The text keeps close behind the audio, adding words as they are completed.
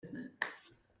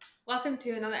Welcome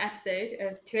to another episode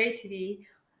of 2A to V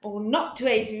or not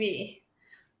 2A to V.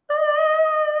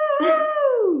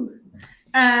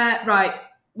 Right,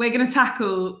 we're going to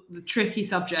tackle the tricky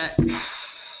subject.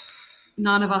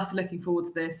 None of us are looking forward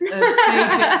to this.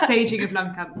 Of staging of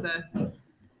lung cancer.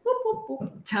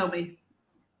 Tell me.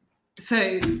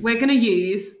 So we're going to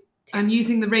use, I'm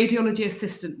using the Radiology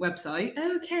Assistant website.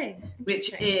 Okay.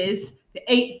 Which is the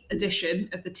 8th edition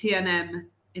of the TNM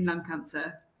in lung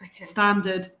cancer. Okay.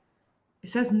 Standard. It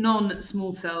says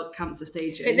non-small cell cancer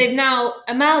staging. But they've now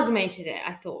amalgamated it,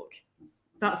 I thought.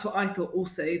 That's what I thought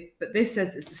also. But this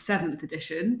says it's the 7th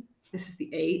edition. This is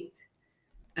the 8th.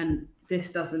 And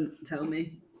this doesn't tell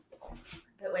me.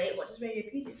 But wait, what does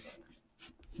Radiopedia say?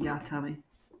 Yeah, tell me.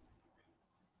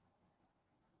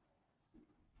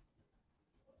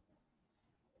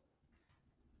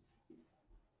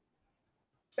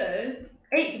 So,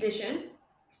 8th edition.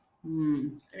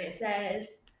 And it says...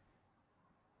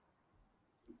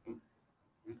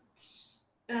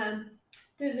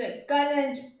 the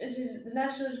guidelines, the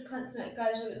National Cancer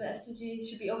Guidelines of the FTG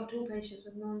should be offered to all patients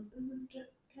with non-care like this.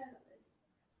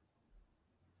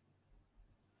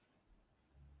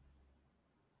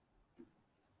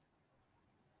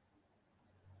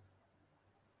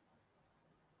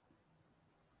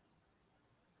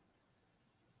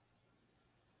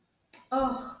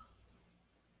 Oh,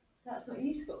 that's not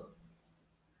useful.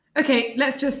 Okay,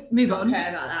 let's just move on. Okay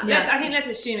about that. Yeah. I think let's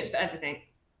assume it's for everything.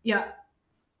 Yeah.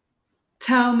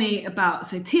 Tell me about,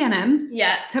 so TNM.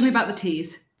 Yeah. Tell me about the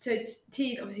T's. So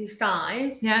T is obviously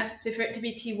size. Yeah. So for it to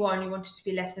be T1, you want it to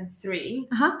be less than 3.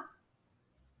 Uh-huh.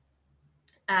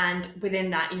 And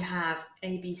within that, you have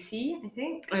A, B, C, I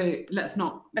think. Oh, let's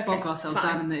not bog ourselves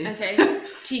down in those. Okay.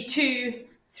 T2,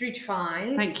 3 to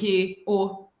 5. Thank you.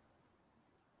 Or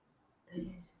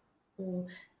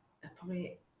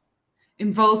probably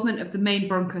involvement of the main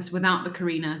bronchus without the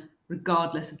carina,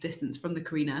 regardless of distance from the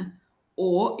carina,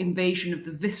 or invasion of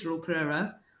the visceral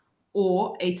pleura,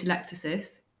 or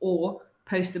atelectasis, or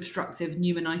post-obstructive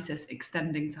pneumonitis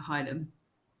extending to hilum.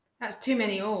 That's too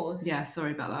many ors. Yeah,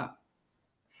 sorry about that.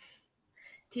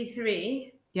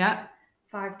 T3. Yeah.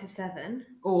 5 to 7.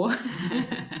 Or.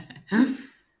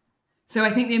 So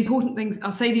I think the important things,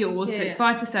 I'll say the ors, so it's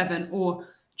 5 to 7, or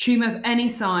tumour of any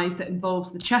size that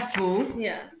involves the chest wall,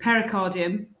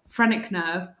 pericardium, phrenic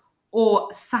nerve,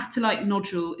 or satellite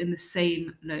nodule in the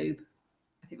same lobe.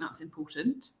 I think that's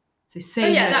important. So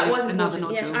same lobe, that was another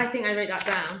important. nodule. Yes, I think I wrote that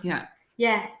down. Yeah.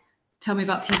 Yes. Tell me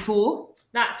about T4.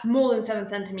 That's more than 7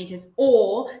 centimetres,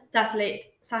 or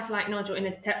satellite nodule in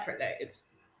a separate lobe.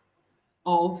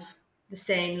 Of? The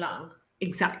same lung.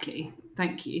 Exactly.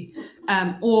 Thank you.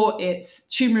 Or it's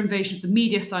tumour invasion of the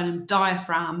mediastinum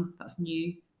diaphragm. That's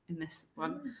new in this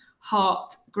one.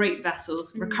 Heart, great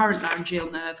vessels, recurrent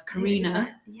laryngeal nerve,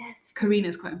 carina. Yes. Carina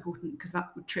is quite important because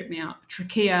that would trip me up.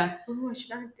 Trachea, I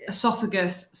should add this.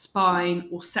 esophagus, spine,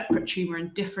 or separate tumour in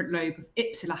different lobe of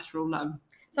ipsilateral lung.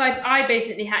 So I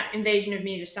basically had invasion of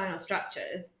mediastinal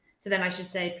structures. So then I should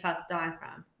say plus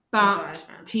diaphragm. But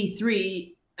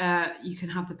T3, you can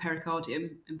have the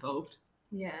pericardium involved.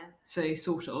 Yeah. So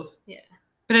sort of. Yeah.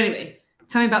 But anyway,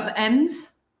 tell me about the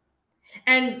ends.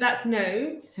 Ends, that's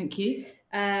nodes. Thank you.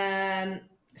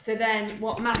 So then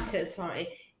what matters,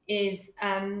 is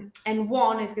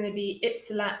N1 is going to be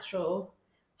ipsilateral,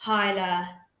 hilar,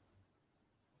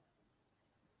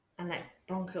 and like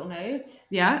bronchial nodes.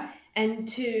 Yeah.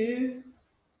 N2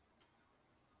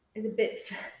 is a bit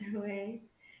further away.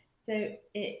 So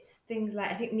it's things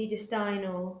like, I think,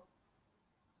 mediastinal.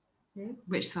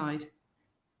 Which side?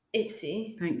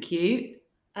 Ipsy. Thank you.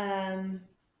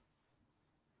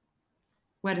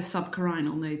 Where does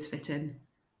subcarinal nodes fit in?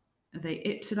 Are they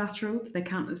ipsilateral? Do they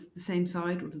count as the same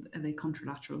side, or are they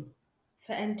contralateral?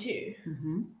 For N2?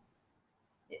 Mm-hmm.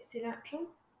 Ipsilateral?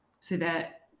 So they're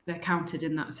counted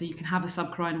in that. So you can have a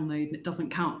subcarinal node and it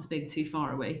doesn't count as being too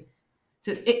far away.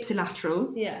 So it's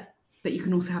ipsilateral. Yeah. But you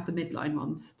can also have the midline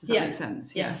ones. Does that make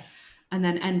sense? Yeah. And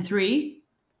then N3?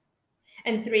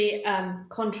 N3,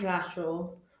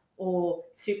 contralateral or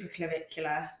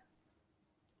supraclavicular.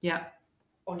 Yeah.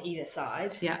 On either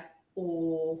side. Yeah.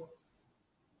 Or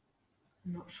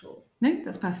I'm not sure. No,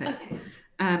 that's perfect. Okay.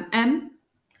 M?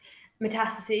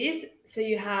 Metastases. So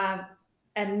you have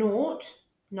M0,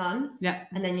 none. Yeah.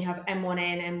 And then you have M1A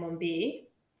and M1B.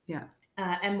 Yeah.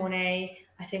 M1A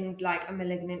are things like a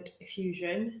malignant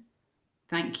effusion.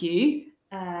 Thank you.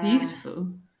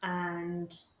 Beautiful.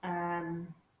 And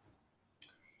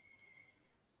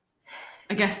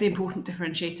I guess the important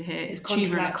differentiator here is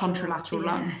tumour in a contralateral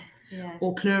lung. Yeah.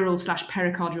 Or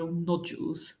pleural/pericardial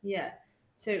nodules. Yeah.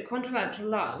 So contralateral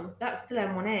lung, that's still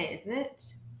M1A, isn't it?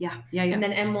 Yeah. And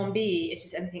then M1B is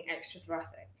just anything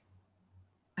extrathoracic.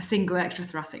 A single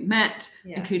extrathoracic met,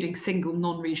 including single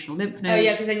non-regional lymph node. Oh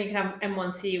yeah, because then you can have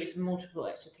M1C, which is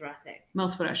multiple extrathoracic.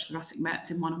 Multiple extrathoracic mets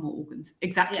in one or more organs.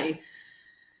 Exactly. Yeah.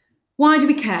 Why do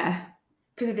we care?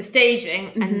 Because of the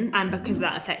staging and because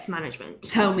that affects management.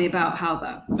 Tell me about how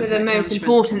that. So the most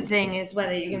important thing is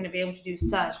whether you're going to be able to do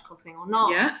surgical thing or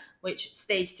not. Yeah. Which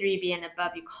stage 3B and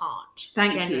above you can't.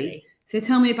 Thank you. So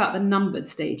tell me about the numbered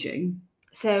staging.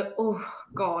 So, oh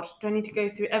God, do I need to go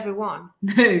through every one?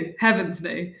 No, heavens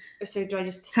no. So do I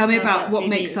just tell me about what 3B?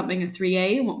 Makes something a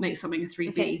 3A and what makes something a 3B?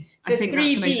 Okay. So I think 3B,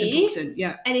 that's the most important.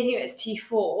 Yeah. Anything that's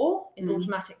T4 is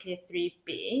automatically a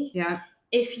 3B. Yeah.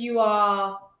 If you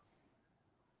are,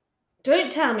 don't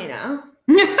tell me now.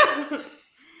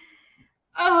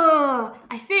 Oh,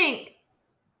 I think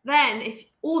then if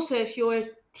you're a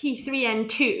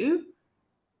T3N2,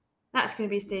 that's going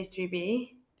to be stage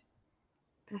 3B.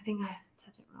 But I think I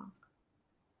said it wrong.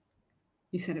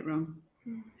 You said it wrong.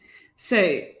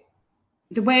 So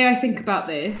the way I think about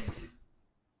this,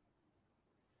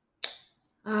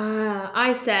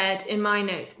 I said in my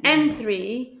notes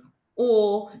N3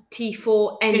 or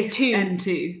T4N2.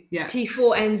 N2, yeah.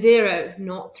 T4N0,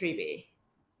 not 3B.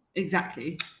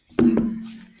 Exactly.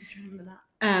 Just remember that.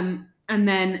 And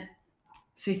then,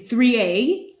 so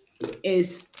 3A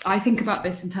is, I think about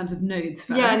this in terms of nodes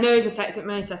first. Yeah, nodes affects it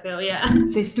most, I feel, yeah.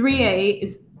 So 3A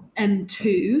is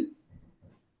N2,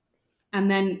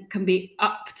 and then can be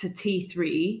up to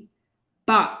T3.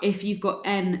 But if you've got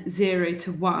N0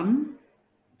 to 1,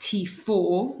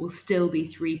 T4 will still be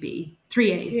 3B.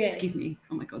 3A, excuse me.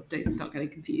 Oh my God, don't start getting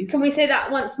confused. Can we say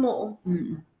that once more?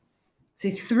 So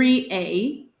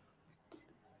 3A,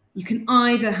 you can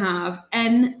either have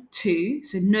N2,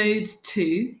 so nodes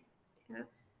 2,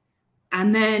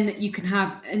 and then you can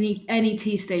have any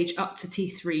T stage up to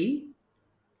T3.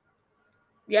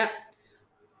 Yeah.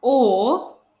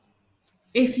 Or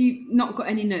if you've not got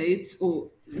any nodes or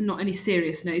not any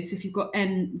serious nodes, if you've got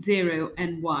N0,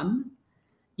 N1,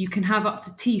 you can have up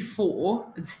to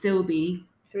T4 and still be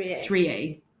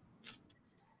 3A.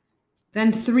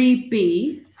 Then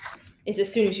 3B is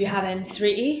as soon as you have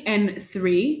N3.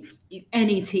 N3,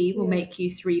 any T will make you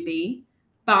 3B.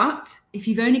 But if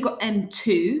you've only got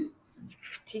N2,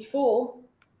 T4,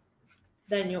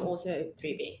 then you're also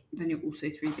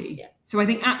 3B. Yeah. So I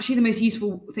think actually the most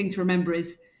useful thing to remember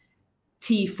is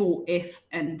T4 if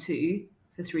N2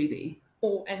 for 3B.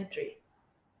 Or N3.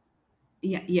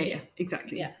 Yeah,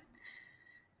 exactly. Yeah.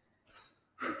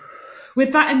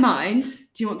 With that in mind,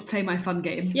 do you want to play my fun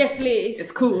game? Yes, please.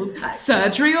 It's called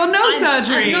Surgery or No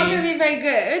Surgery. I'm not going to be very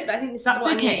good, but I think that's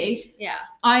what okay. I need. Yeah.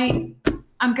 I'm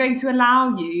going to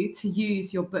allow you to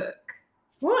use your book.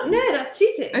 What? No, that's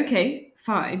cheating. Okay,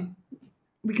 fine.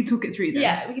 We can talk it through then.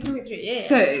 Yeah, we can talk it through. Yeah.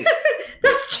 So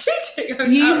that's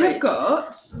cheating. You have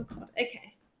got. Oh God.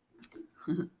 Okay.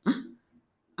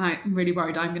 I'm really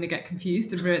worried I'm going to get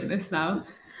confused and ruin this now.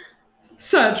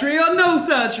 Surgery or no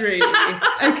surgery?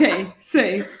 Okay,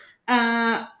 so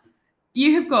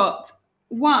you have got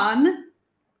one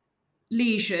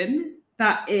lesion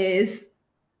that is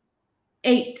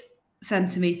 8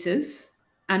 centimeters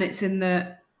and it's in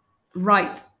the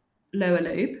right lower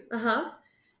lobe.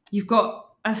 You've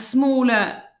got a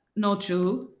smaller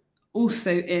nodule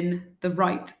also in the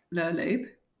right lower lobe.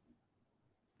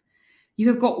 You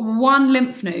have got one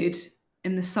lymph node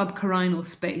in the subcarinal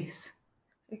space.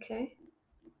 Okay.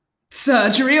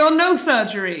 Surgery or no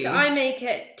surgery? So I make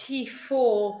it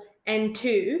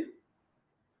T4N2.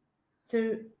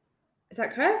 So is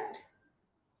that correct?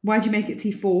 Why do you make it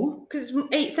T4? Because it's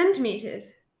 8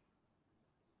 centimeters.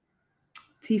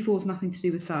 T4 is nothing to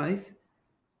do with size.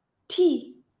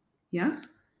 T. Yeah.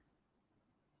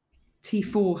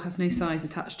 T4 has no size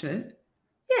attached to it.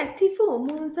 Yes, T4,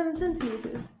 more than 7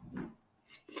 centimeters.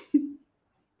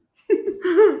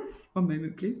 1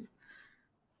 moment, please.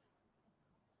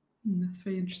 That's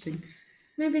very interesting.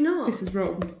 Maybe not. This is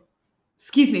wrong.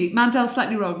 Excuse me, Mandel's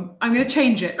slightly wrong. I'm going to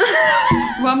change it.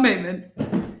 1 moment.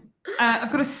 I've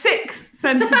got a 6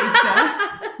 centimetre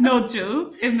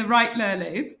nodule in the right lower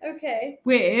lobe. Okay.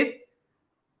 With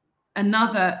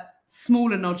another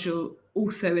smaller nodule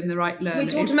also in the right lower lobe.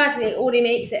 Which automatically already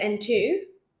makes it N2.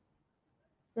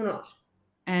 Or not?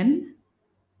 N.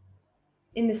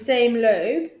 In the same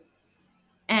lobe.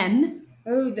 N.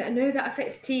 Oh, that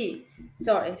affects T.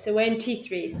 Sorry, so we're in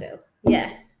T3 still.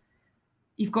 Yes.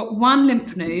 You've got one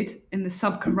lymph node in the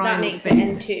subcarinal space. That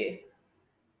makes it N2.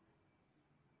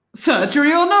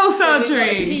 Surgery or no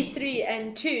surgery? So we've got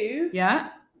T3, N2. Yeah.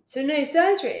 So no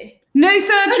surgery. No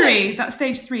surgery. Okay. That's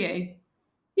stage 3A.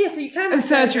 Yeah, so you can have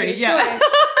surgery. Yeah.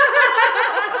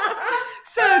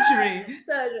 Surgery.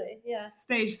 Surgery, yeah.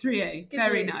 Stage 3A. Good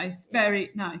Very news. nice. Yeah.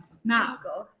 Very nice. Now, Oh,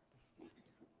 God.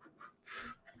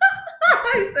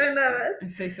 I'm so nervous. I'm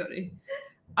so sorry.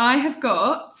 I have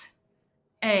got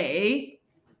I'm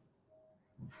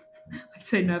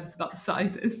so nervous about the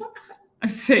sizes. I'm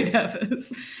so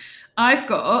nervous. I've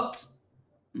got.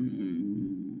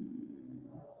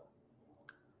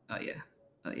 Oh yeah.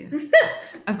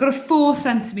 I've got a 4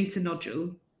 centimetre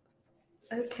nodule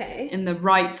Okay. in the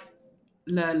right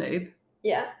lower lobe,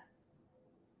 Yeah.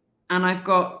 and I've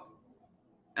got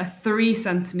a 3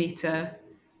 centimetre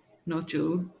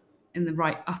nodule in the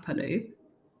right upper lobe.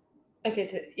 Okay,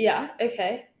 so, yeah,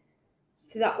 okay.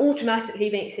 So that automatically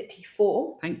makes it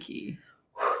T4. Thank you.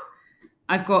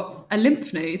 I've got a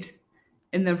lymph node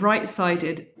in the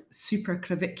right-sided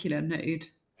supraclavicular node.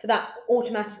 So that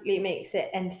automatically makes it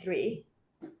N3.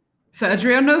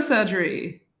 Surgery or no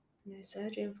surgery? No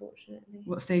surgery, unfortunately.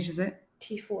 What stage is it?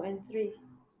 T4, N3.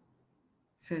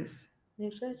 So it's No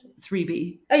surgery.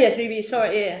 3B. Oh, yeah, 3B.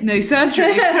 Sorry, yeah. No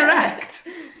surgery, correct.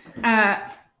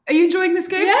 Are you enjoying this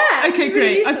game? Yeah. Okay, it's great.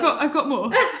 really I've got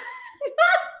more.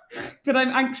 But I'm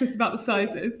anxious about the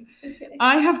sizes. Okay.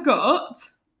 I have got.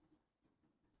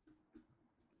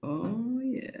 Oh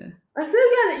yeah. I'm so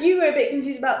glad that you were a bit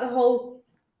confused about the whole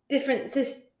different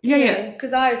system. Yeah.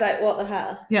 Because I was like, what the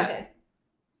hell? Yeah. Okay.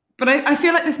 But I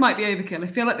feel like this might be overkill. I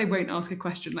feel like they won't ask a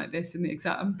question like this in the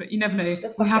exam, but you never know.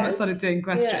 The We haven't fuckers. started doing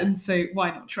questions, so why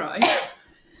not try?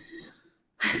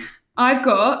 I've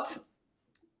got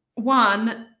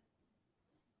 1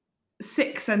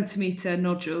 6 centimetre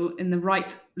nodule in the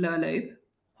right lower lobe.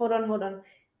 Hold on.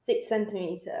 6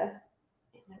 centimetre.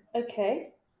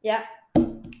 Okay. Yeah.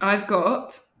 I've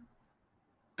got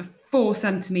a 4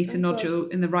 centimetre Oh, God. nodule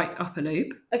in the right upper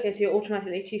lobe. Okay, so you're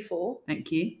automatically T4.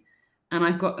 Thank you. And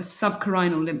I've got a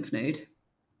subcarinal lymph node.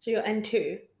 So you're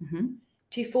N2. Mm-hmm.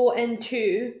 T4,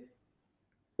 N2.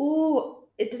 Ooh,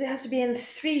 does it have to be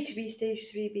N3 to be stage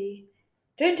 3B?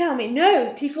 Don't tell me.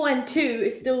 No, T4, N2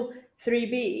 is still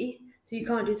 3B, so you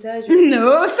can't do surgery.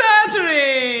 No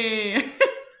surgery!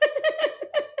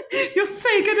 You're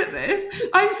so good at this.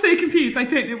 I'm so confused. I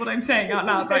don't know what I'm saying out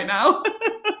loud right now.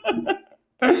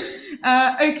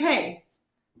 Okay.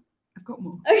 I've got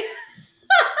more. Okay.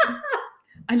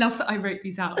 I love that I wrote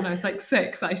these out and I was like so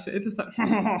excited. It's like,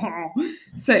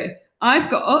 so I've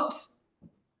got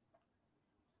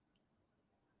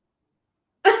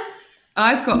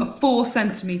a 4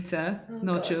 centimetre Oh,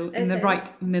 nodule God. in the Okay.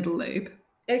 right middle lobe.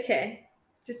 Okay,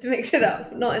 just to mix it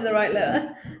up, not in the right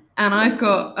lower. And I've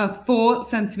got a 4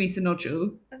 centimetre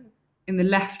nodule in the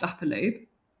left upper lobe.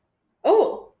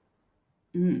 Oh,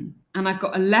 And I've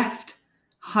got a left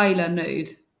hilar node.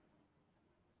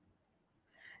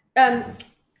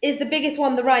 is the biggest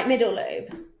one the right middle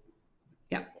lobe?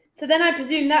 Yeah. So then I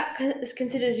presume that is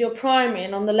considered as your primary,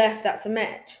 and on the left that's a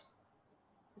met.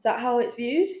 Is that how it's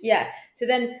viewed? Yeah. So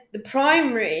then the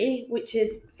primary, which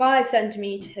is 5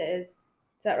 centimeters, is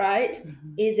that right?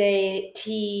 Is a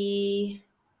T.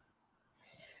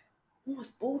 Oh,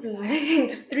 it's borderline. I think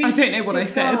it's 3. I don't know what to I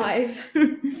said. 5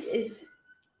 is.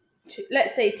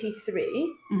 Let's say T3.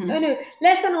 Mhm. Oh no,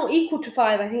 less than or equal to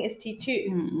 5. I think it's T2.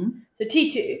 Mhm. So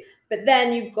T2, but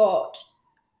then you've got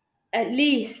at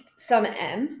least some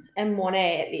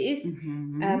M1A at least.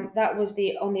 Mhm. That was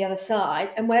on the other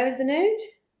side. And where is the node?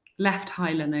 Left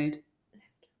hilar node.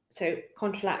 So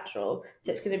contralateral.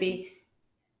 So it's going to be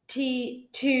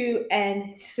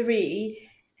T2N3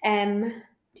 M.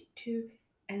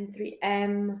 T2N3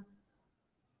 M.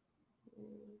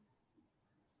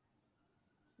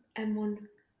 M1.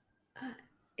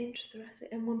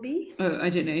 Intrathoracic M1B. Oh, I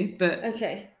don't know, but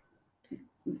Okay.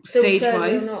 So stage surgery or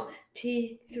wise. not,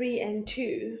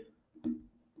 T3N2, but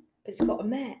it's got a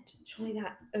met. Surely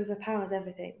that overpowers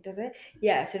everything, does it?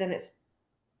 Yeah, so then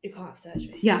you can't have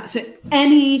surgery. Yeah, so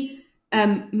any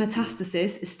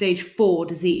metastasis is stage 4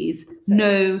 disease,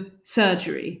 no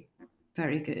surgery.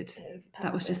 Very good.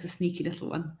 That was just a sneaky little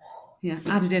one. Yeah,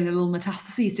 added in a little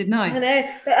metastases, didn't I I? know,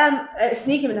 but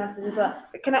sneaky metastasis as well.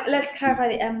 But let's clarify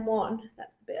the M1.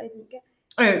 That's the bit I didn't get.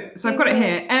 Oh, so I've got it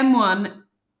here. M1.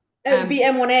 Oh, it'd be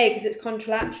M1A because it's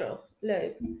contralateral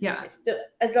lobe. Yeah. It's still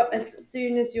as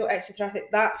soon as you're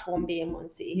extrathoracic, that's 1B and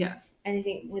 1C. Yeah.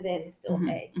 Anything within is still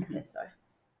A. Okay, sorry.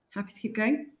 Happy to keep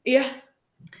going? Yeah.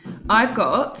 I have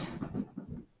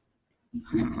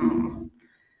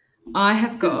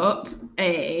got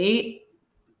a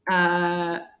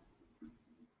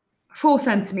 4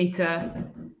 centimetre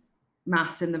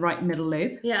mass in the right middle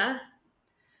lobe. Yeah.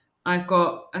 I've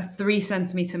got a 3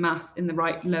 centimetre mass in the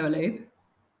right lower lobe.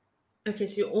 Okay,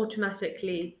 so you're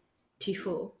automatically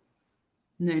T4.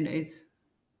 No nodes.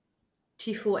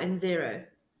 T4 and 0.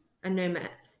 and no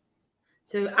mets.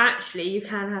 So actually, you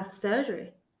can have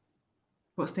surgery.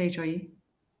 What stage are you?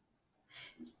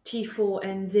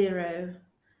 T4N0,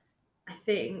 I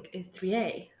think, is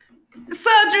 3A.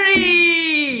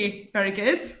 Surgery! Very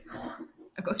good.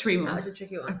 I've got 3 more. That was a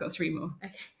tricky one. I've got 3 more.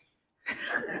 Okay.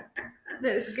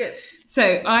 No, this is good.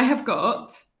 So I have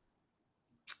got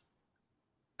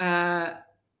I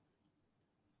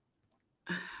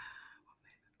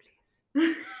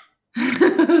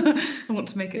want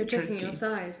to make You're it checking tricky. your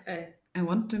size. Oh. I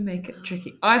want to make it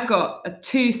tricky. I've got a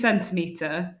 2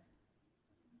 centimetre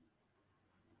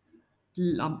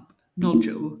lump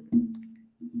nodule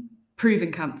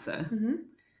proving cancer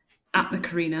at the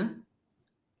carina.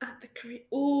 At the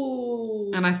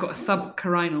ooh. And I've got a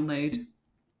subcarinal node.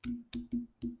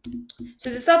 So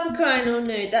the subcarinal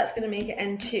node, that's going to make it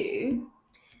N2.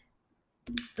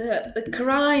 The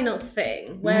carinal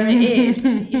thing, where it is,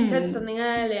 you said something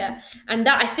earlier, and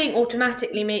that I think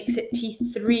automatically makes it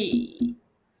T3.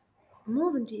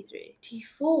 More than T3.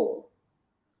 T4. Oh,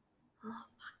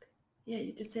 fuck. Yeah,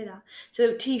 you did say that.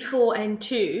 So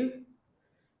T4N2.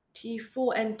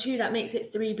 T4N2, that makes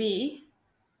it 3B.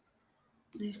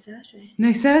 No surgery.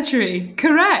 No surgery.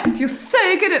 Correct. You're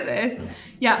so good at this.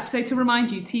 Yeah, so to remind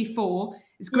you, T4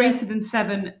 is greater than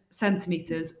 7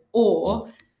 centimetres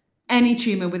or any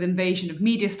tumour with invasion of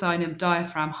mediastinum,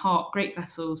 diaphragm, heart, great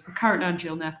vessels, recurrent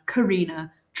laryngeal nerve,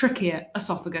 carina, trachea,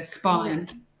 esophagus, spine,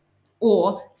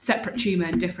 or separate tumour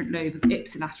in different lobe of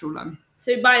ipsilateral lung.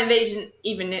 So by invasion,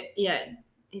 even if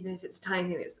it's a tiny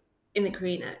thing that's in the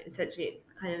carina, essentially it's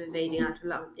kind of invading out of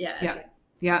lung. Yeah. Okay.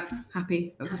 Yeah,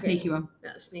 happy. That was a sneaky one.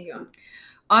 That's a sneaky one.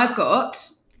 I've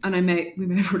got, and we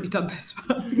may have already done this,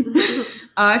 but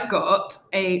I've got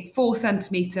a 4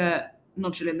 centimetre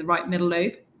nodule in the right middle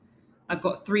lobe. I've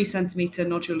got 3 centimetre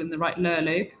nodule in the right lower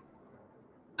lobe.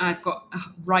 I've got a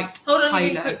right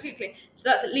hilar. Quickly. So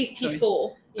that's at least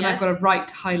T4. And I've got a right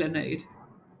hilar node.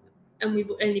 And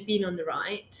we've only been on the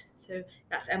right, so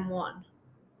that's M1.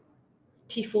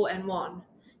 T4N1.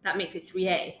 That makes it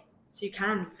 3A. So you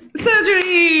can.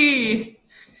 Surgery!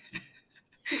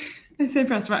 I'm so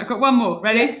impressed. Right, I've got one more.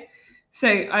 Ready?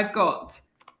 So I've got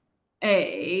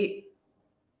a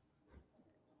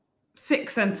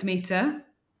 6 centimetre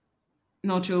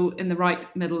nodule in the right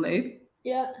middle lobe.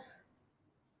 Yeah.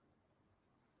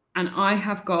 And I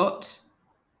have got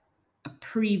a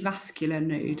prevascular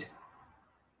node.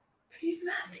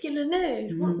 Prevascular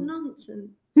node? What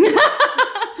nonsense.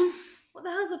 What the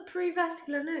hell's a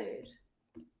prevascular node?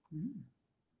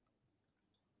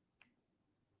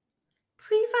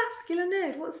 Prevascular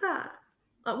node? What's that?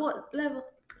 At what level?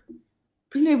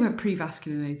 You know where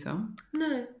prevascular nodes are?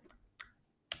 No.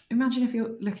 Imagine if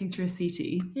you're looking through a CT.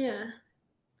 Yeah. Are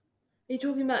you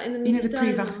talking about in the mediastinum? You know the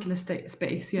prevascular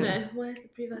space, yeah. No, where's the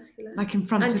prevascular? Like in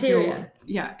front anterior. of your...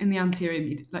 Yeah, in the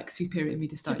anterior, superior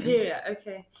mediastinum. Superior,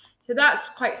 okay. So that's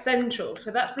quite central.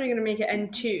 So that's probably going to make it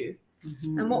N2.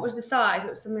 Mm-hmm. And what was the size? It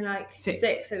was something like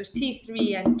 6. So it was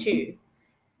T3 N2.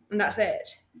 And that's it.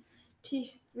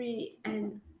 T3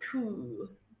 N2.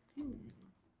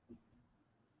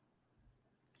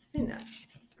 I think that's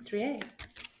 3A.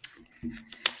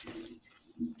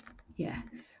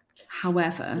 Yes.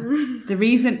 However, the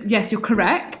reason... Yes, you're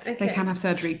correct. Okay. They can have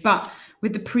surgery. But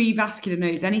with the prevascular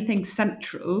nodes, anything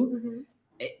central,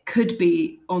 it could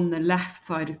be on the left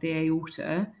side of the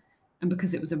aorta. And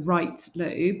because it was a right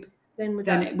lobe,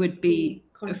 then it would be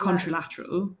a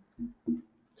contralateral.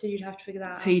 So you'd have to figure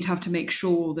that out. So you'd have to make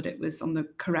sure that it was on the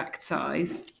correct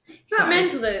size. It's not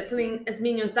mental that something as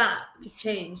mean as that could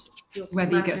change.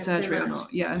 Whether you get surgery or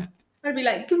not, yeah. I'd be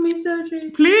like, give me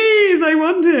surgery. Please, I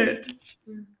want it.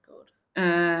 Oh,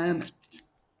 God.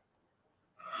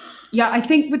 Yeah, I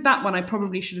think with that one, I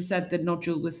probably should have said the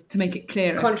nodule was to make it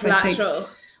clearer. Contralateral.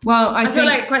 I feel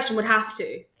like a question would have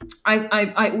to.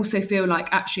 I also feel like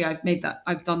actually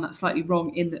I've done that slightly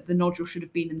wrong in that the nodule should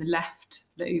have been in the left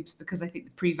lobes because I think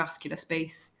the prevascular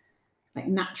space like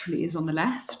naturally is on the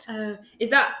left.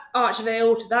 Is that arch of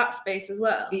aorta that space as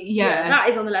well? Yeah. That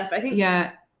is on the left, but I think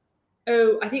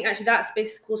I think actually that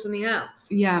space is called something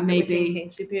else. Yeah, maybe.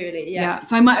 Superiorly, yeah.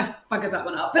 So I might have buggered that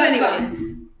one up. But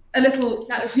anyway, a little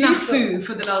snafu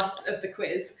for the last of the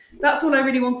quiz. That's all I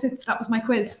really wanted. That was my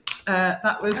quiz.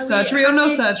 That was surgery or no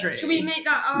surgery. Should we make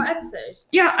that our episode?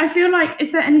 Yeah, I feel like,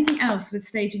 is there anything else with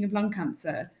staging of lung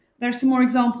cancer? There are some more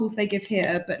examples they give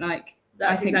here, but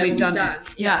I think we've done it.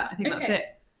 Yeah, I think that's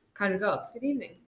it. Kind regards. Good evening.